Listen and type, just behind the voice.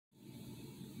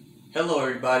Hello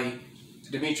everybody,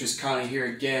 Demetrius Conley here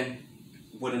again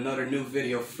with another new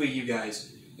video for you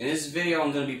guys. In this video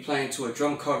I'm going to be playing to a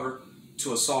drum cover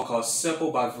to a song called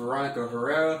Simple by Veronica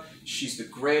Herrera. She's the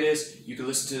greatest. You can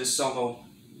listen to this song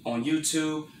on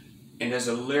YouTube, and there's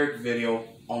a lyric video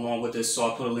along with this, so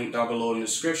I'll put a link down below in the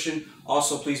description.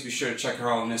 Also, please be sure to check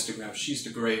her out on Instagram. She's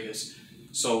the greatest.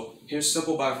 So here's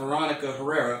Simple by Veronica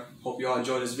Herrera. Hope you all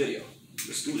enjoy this video.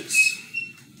 Let's do this.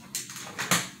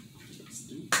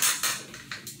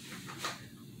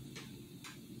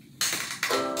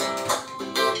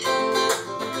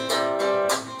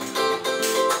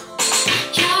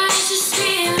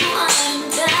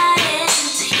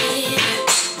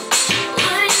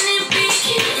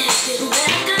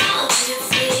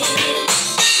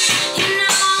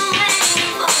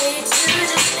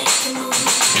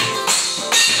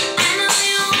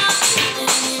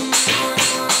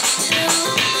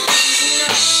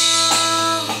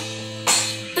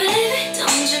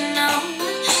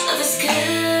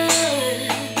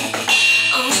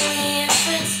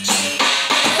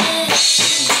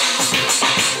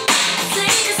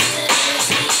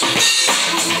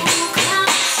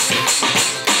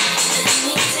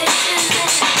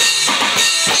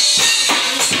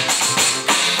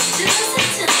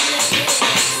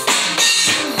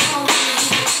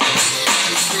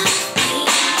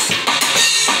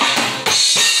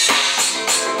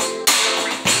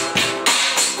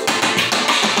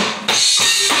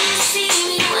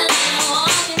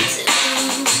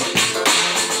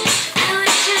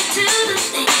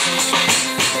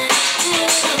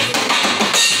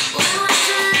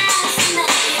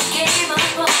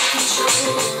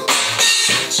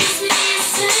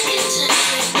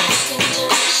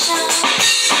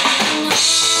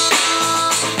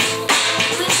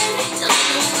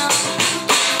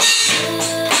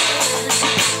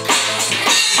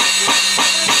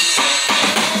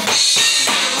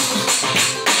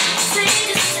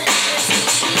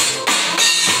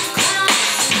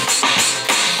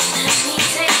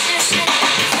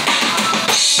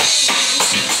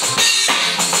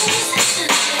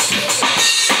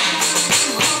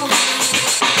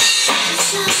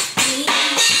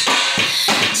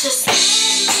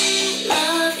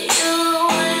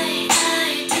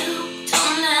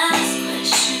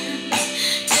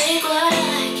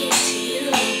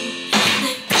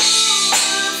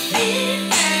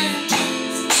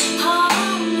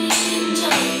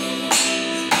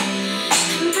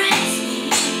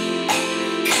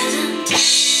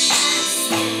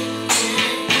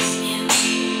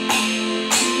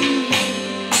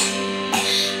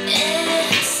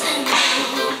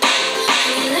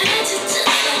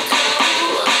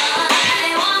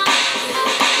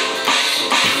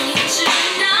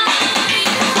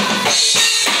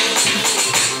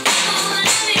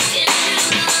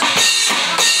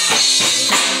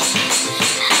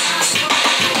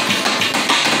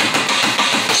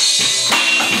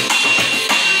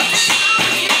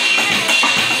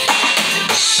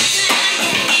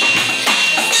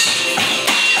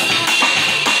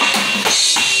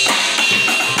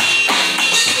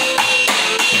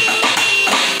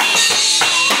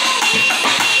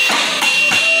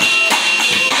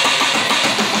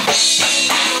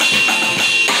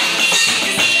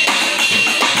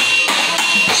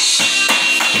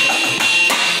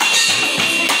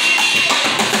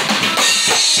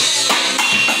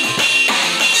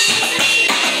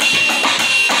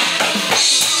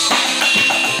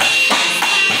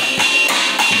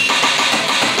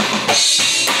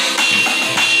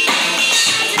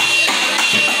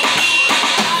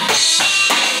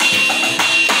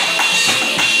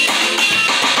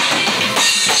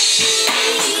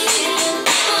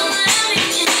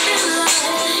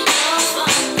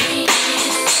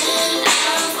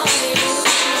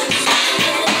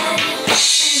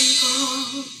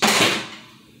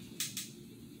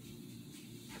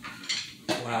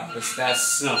 Wow, it's that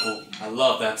simple. I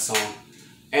love that song.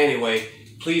 Anyway,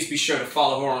 please be sure to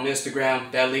follow her on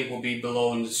Instagram. That link will be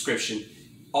below in the description.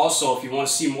 Also, if you want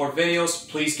to see more videos,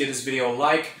 please give this video a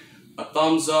like, a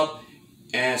thumbs up,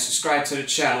 and subscribe to the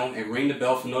channel and ring the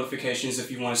bell for notifications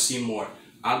if you want to see more.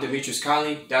 I'm Demetrius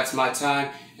Conley. That's my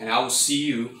time, and I will see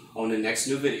you on the next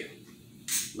new video.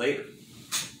 Later.